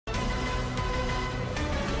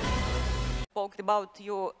spoke about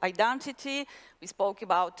your identity, we spoke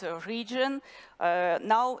about region.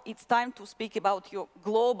 Now it's time to speak about your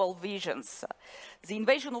global visions. The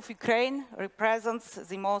invasion of Ukraine represents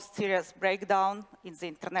the most serious breakdown in the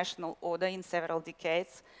international order in several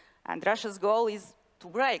decades, and Russia's goal is to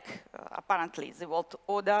break, apparently, the world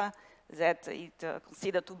order that it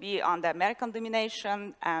considered to be under American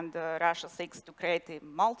domination, and Russia seeks to create a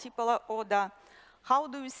multipolar order. How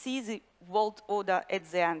do you see the world order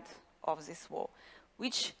at the end of this war?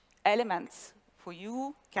 Which elements for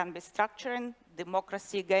you can be structuring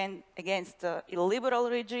democracy against illiberal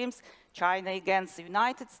regimes, China against the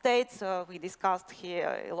United States? We discussed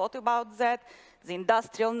here a lot about that. The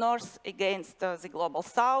industrial north against the global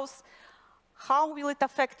south. How will it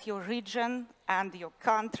affect your region and your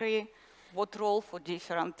country? What role for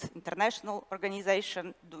different international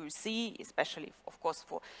organizations do you see, especially, of course,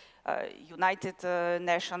 for United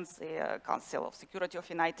Nations, the Council of Security of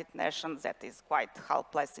United Nations, that is quite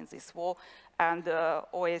helpless in this war, and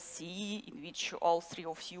OSCE, in which all three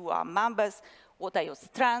of you are members. What are your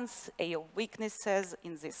strengths and your weaknesses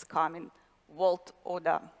in this coming world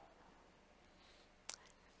order?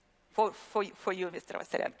 For you, Mr. Vassilenko.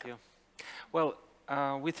 Thank you. Well,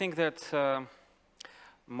 we think that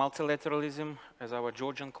multilateralism, as our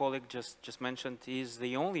Georgian colleague just mentioned, is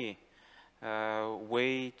the only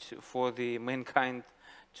way for the mankind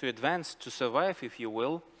to advance, to survive, if you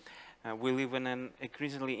will. We live in an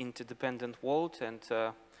increasingly interdependent world, and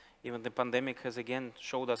even the pandemic has again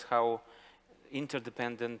showed us how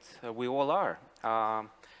interdependent we all are.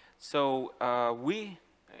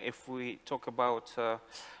 If we talk about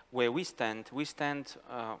where we stand,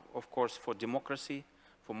 of course, for democracy,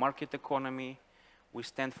 for market economy. We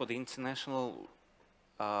stand for the international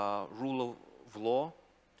rule of law,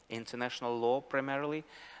 international law primarily,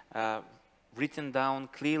 written down,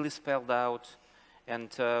 clearly spelled out, and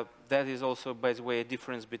that is also, by the way, a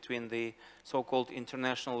difference between the so-called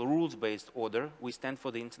international rules-based order. We stand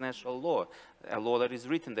for the international law, a law that is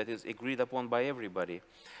written, that is agreed upon by everybody.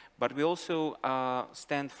 But we also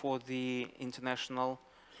stand for the international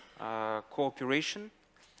cooperation,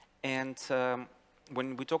 and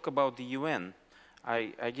when we talk about the UN,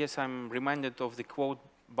 I guess I'm reminded of the quote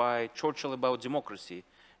by Churchill about democracy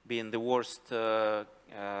being the worst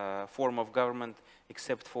form of government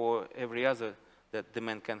except for every other that the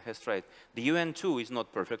mankind has tried. The UN too is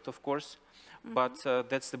not perfect, of course, but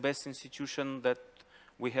that's the best institution that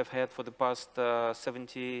we have had for the past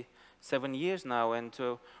 77 years now, and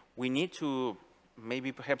we need to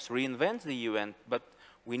maybe perhaps reinvent the UN, but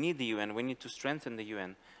we need the UN, we need to strengthen the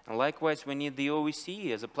UN. And likewise, we need the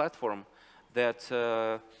OSCE as a platform that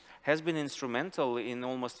has been instrumental in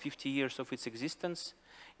almost 50 years of its existence.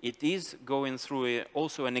 It is going through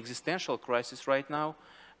also an existential crisis right now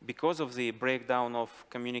because of the breakdown of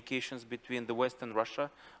communications between the West and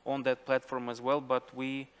Russia on that platform as well. But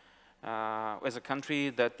we, as a country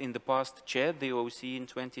that in the past chaired the OSCE in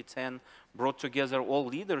 2010, brought together all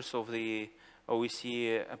leaders of the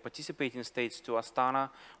OSCE participating states to Astana,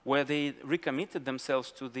 where they recommitted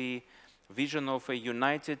themselves to the vision of a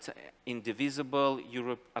united, indivisible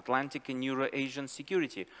Euro-Atlantic and Euro-Asian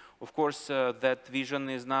security. Of course, that vision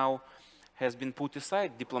is now has been put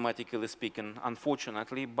aside, diplomatically speaking,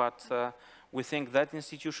 unfortunately, but we think that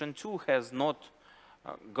institution too has not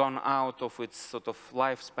gone out of its sort of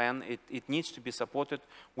lifespan. It needs to be supported.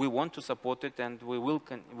 We want to support it, and we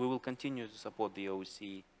will continue to support the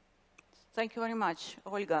OSCE. Thank you very much,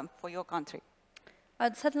 Olga, for your country.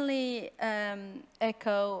 I'd certainly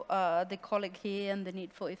echo the colleague here and the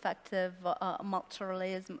need for effective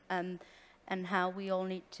multilateralism and how we all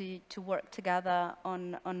need to work together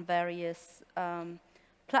on various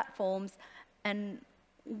platforms. And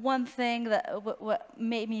one thing that what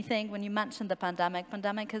made me think when you mentioned the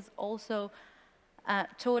pandemic has also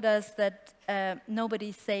taught us that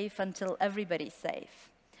nobody's safe until everybody's safe.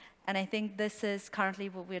 And I think this is currently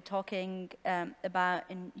what we're talking about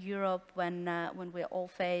in Europe when we're all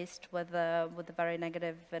faced with the very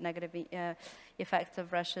negative effects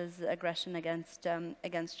of Russia's aggression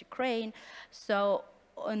against Ukraine. So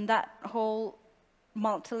on that whole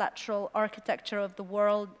multilateral architecture of the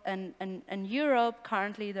world and Europe,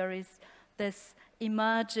 currently there is this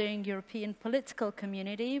emerging European political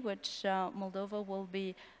community, which Moldova will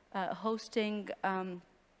be hosting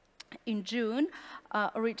in June.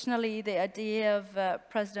 Originally, the idea of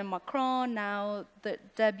President Macron, now the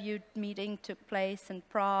debut meeting took place in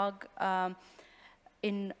Prague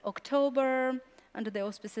in October under the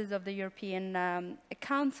auspices of the European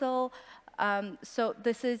Council. So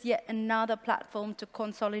this is yet another platform to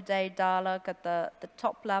consolidate dialogue at the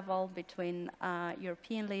top level between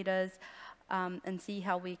European leaders. and see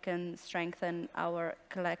how we can strengthen our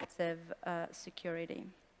collective security.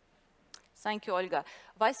 Thank you, Olga.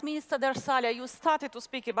 Vice Minister Darsalia, you started to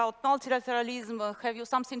speak about multilateralism. Have you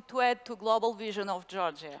something to add to global vision of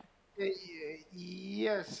Georgia?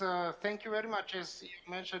 Yes, thank you very much. As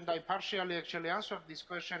you mentioned, I partially actually answered this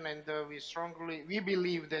question, and we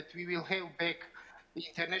believe that we will have back the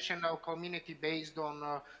international community based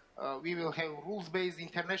on, we will have rules-based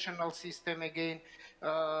international system again.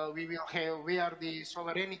 Where the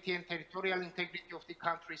sovereignty and territorial integrity of the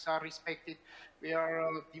countries are respected, where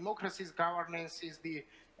democracy's governance is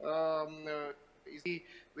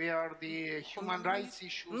where the human rights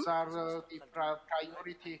issues are the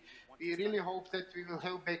priority. We really hope that we will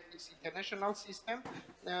have back this international system,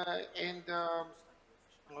 and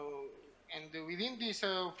within this,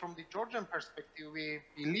 from the Georgian perspective, we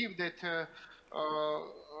believe that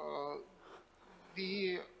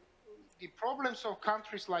the problems of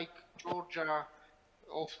countries like Georgia,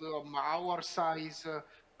 of our size,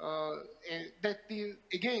 that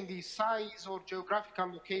again, the size or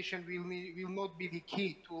geographical location will not be the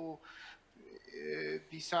key to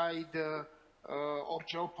decide, or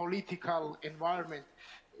geopolitical environment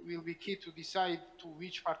will be key to decide to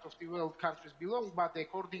which part of the world countries belong, but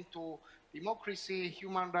according to democracy,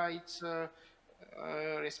 human rights,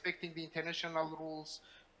 respecting the international rules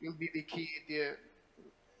will be the key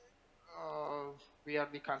where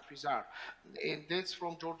the countries are. And that's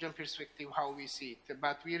from Georgian perspective how we see it.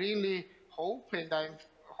 But we really hope, and I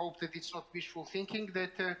hope that it's not wishful thinking,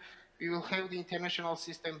 that we will have the international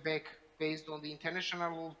system back based on the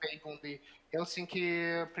international rules, based on the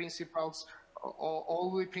Helsinki principles,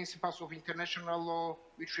 all the principles of international law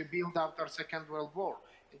which we built after Second World War,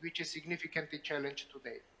 and which is significantly challenged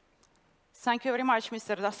today. Thank you very much,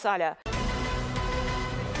 Mr. Darsalia.